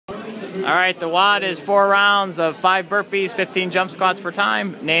All right, the WOD is 4 rounds of 5 burpees, 15 jump squats for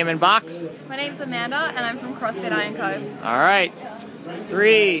time. Name and box. My name's Amanda, and I'm from CrossFit in Cove. All right,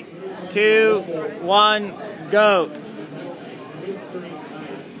 3, 2, 1, go.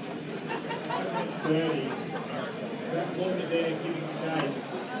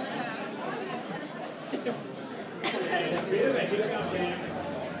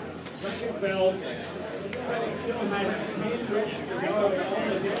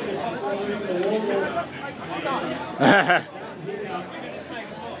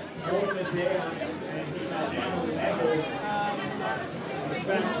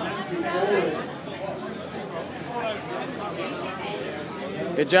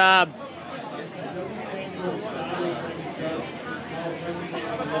 Good job.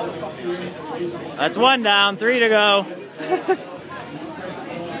 That's 1 down, 3 to go.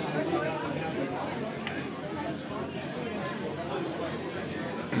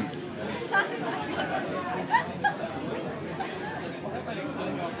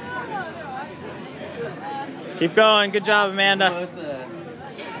 Keep going. Good job, Amanda.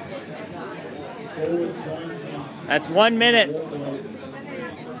 That's 1 minute.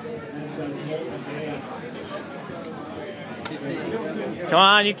 Come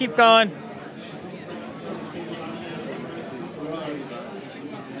on, you keep going.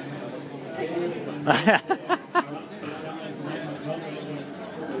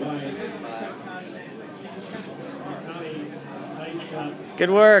 Good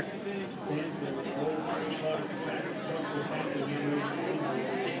work.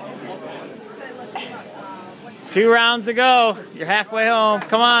 Two rounds to go. You're halfway home.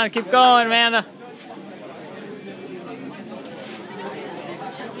 Come on, keep going, Amanda.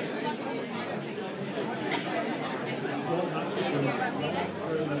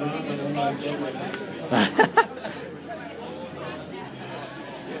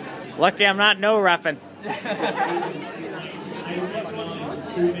 Lucky I'm not no-reffing.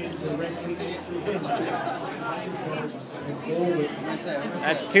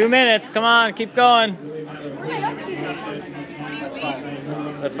 That's 2 minutes. Come on, keep going.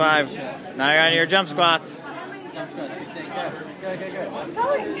 That's 5. Now you're on your jump squats. Jump squats, 15. Go.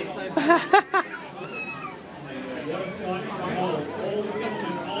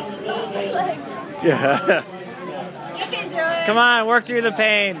 Yeah. You can do it. Come on, work through the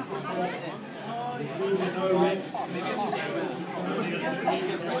pain.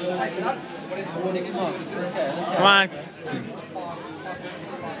 Come on.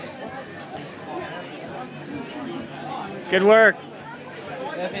 Good work.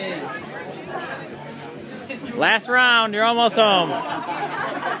 Last round, you're almost home.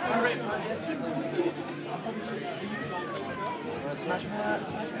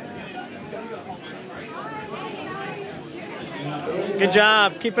 Good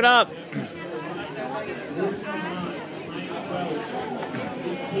job. Keep it up.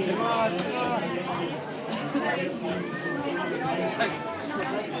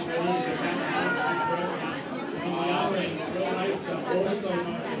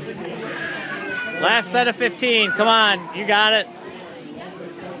 Last set of 15. Come on. You got it.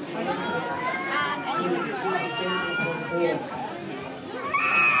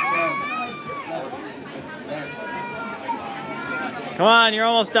 Come on, you're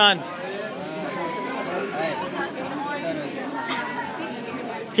almost done.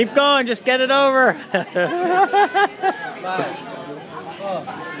 Keep going, just get it over. 5, 4, 3,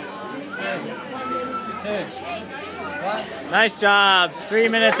 2, 1. Nice job. 3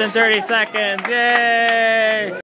 minutes and 30 seconds. Yay!